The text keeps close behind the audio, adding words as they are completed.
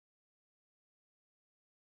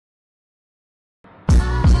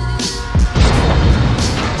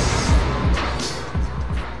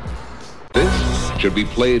should be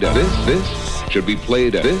played at this should be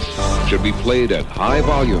played at this should be played at high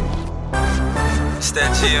volume. It's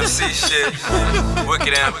that GMC shit.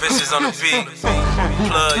 Wicked ambitious on the beat.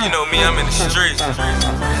 Plug, you know me, I'm in the streets.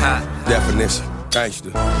 Definition,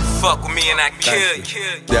 gangster. Fuck with me and I kill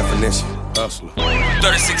you. Definition, hustler.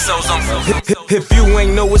 36 O's on If you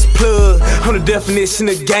ain't know it's Plug, I'm the definition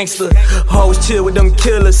of gangster. Always chill with them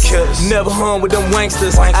killers, never hung with them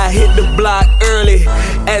wanksters. I hit the block early,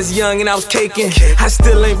 as young and I was caking. I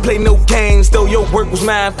still ain't play no games, though your work was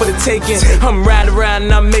mine for the taking. I'm riding around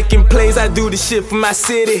and I'm making plays, I do this shit for my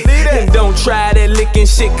city. And don't try that licking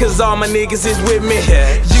shit, cause all my niggas is with me.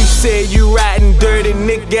 You say you riding dirty,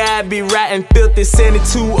 nigga, I be riding filthy.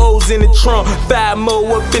 72 O's in the trunk, 5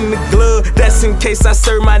 more up in the glove. That's in case I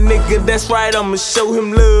serve my nigga, that's right, I'ma show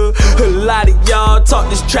him love. A lot of y'all talk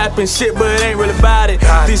this trapping shit, but it ain't really about it.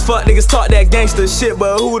 These fuck niggas talk that gangster shit,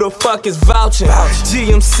 but who the fuck is vouching?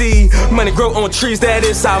 GMC, money grow on trees, that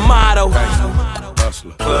is our motto.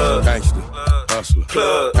 Hustler, Plug, gangster, hustler,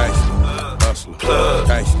 Plug, gangster, hustler, Plug,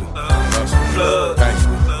 gangster, hustler,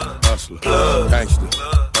 gangster, hustler, Plug, gangster,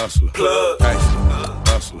 hustler, Plug, gangster,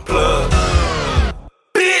 hustler, Plug.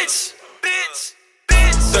 Bitch!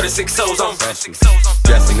 36 O's on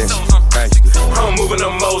Definition, gangster. I'm moving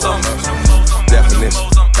them O's on Definition,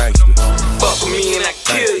 gangster. Fuck with me and I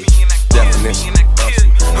kill you. Definition,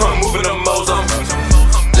 I'm moving them O's on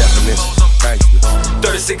definition, gangster.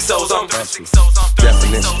 36 O's on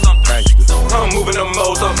Definition, gangster. I'm moving them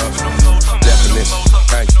O's on Definition,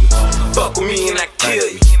 gangster. Fuck with me and I kill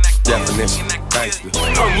you. Definition, gangster.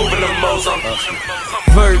 I'm moving them O's on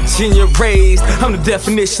Virginia raised, I'm the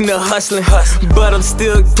definition of hustling, but I'm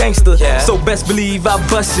still gangster, so best believe I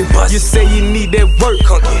bust it. You say you need that work,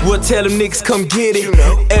 well tell them niggas come get it.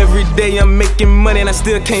 Every day I'm making money and I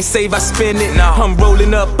still can't save, I spend it. I'm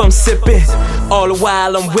rolling up, I'm sipping, all the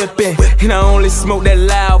while I'm whipping. And I only smoke that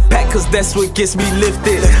loud pack cause that's what gets me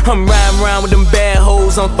lifted. I'm riding around with them bad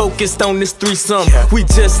hoes, I'm focused on this threesome. We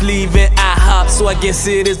just leaving IHOP, so I guess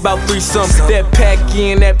it is about threesome. That pack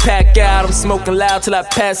in, that pack out, I'm smoking loud till I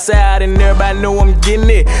pass out, and everybody know I'm getting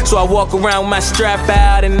it. So I walk around with my strap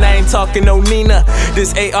out, and I ain't talking no Nina.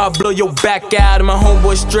 This AR blow your back out, and my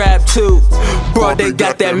homeboy strap too. Bro, they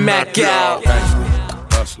got that Mac out.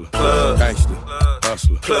 Hustler, Plug, gangster,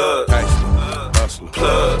 hustler, Plug, gangster, hustler,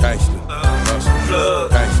 Plug, gangster, hustler,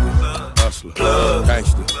 gangster, hustler, Plug,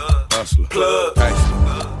 gangster, hustler, Plug, gangster,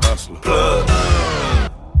 hustler, Plug.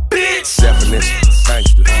 Bitch! Definition,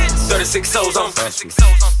 gangster. 36 O's on Definition,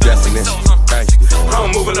 gangster.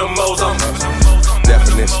 I'm moving them O's on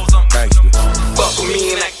Definition, gangster. Fuck with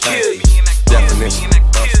me and I kill you. Definition,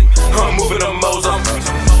 I'm moving them O's on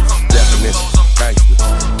definition, gangster.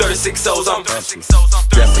 36 O's on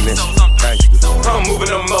Definition, gangster. I'm moving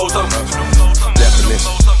them O's on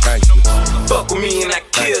Definition, gangster. Fuck with me and I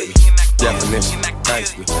kill you. Definition,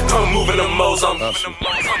 gangster. I'm moving them O's on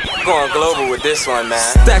Going global with this one, man.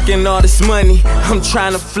 Stacking all this money, I'm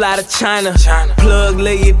trying to fly to China. Plug,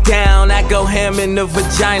 lay it down, I go ham in the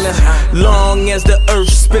vagina. Long as the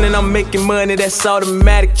earth spinning, I'm making money, that's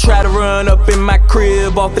automatic. Try to run up in my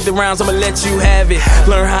crib, off at the rounds, I'ma let you have it.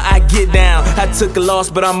 Learn how I get down, I took a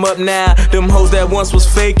loss, but I'm up now. Them hoes that once was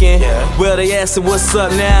faking, well they asking what's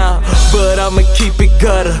up now. But I'ma keep it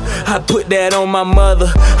gutter, I put that on my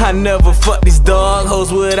mother. I never fuck these dog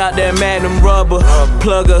hoes without that magnum rubber.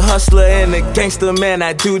 Plug a hustler and a gangster, man,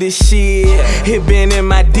 I do this shit. It been in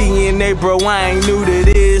my DNA, bro, I ain't new to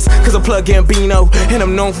this. Cause I'm Plugg Gambino, and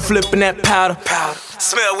I'm known for flipping that powder.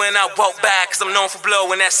 Smell when I walk by, cause I'm known for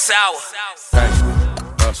blowing that sour. Gangster,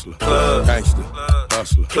 hustler, Plug, gangster,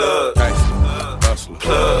 hustler, Plug, gangster, hustler,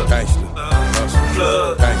 Plug, gangster, hustler,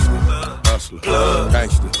 Plug, gangster, hustler, Plug,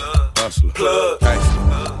 gangster, hustler, Plug, gangster,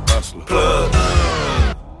 hustler, Plug.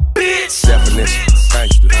 Bitch! Definition,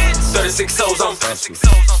 gangster. 36 O's on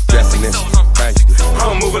Definition, gangster.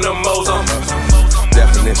 I'm moving them O's on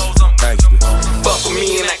Definition, gangster. Fuck with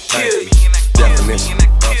me and I kill you. Definition,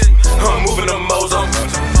 I'm moving them O's on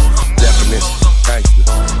definition, gangster.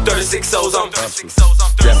 36 O's on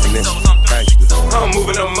Definition, gangster. I'm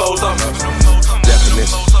moving them O's on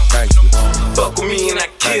Definition, gangster. Fuck with me and I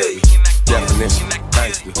kill you. Definition,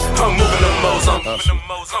 gangster. I'm moving them O's on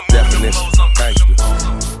Definition, gangster.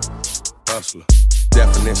 Hustler.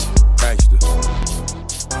 Definition, gangster.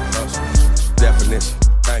 Hustler. Definition,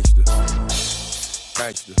 gangster.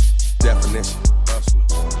 Gangster. Definition, hustler.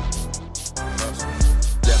 Hustler.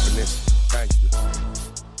 Definition, gangster.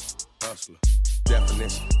 Hustler.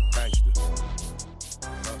 Definition, gangster.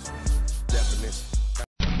 Hustler. Definition.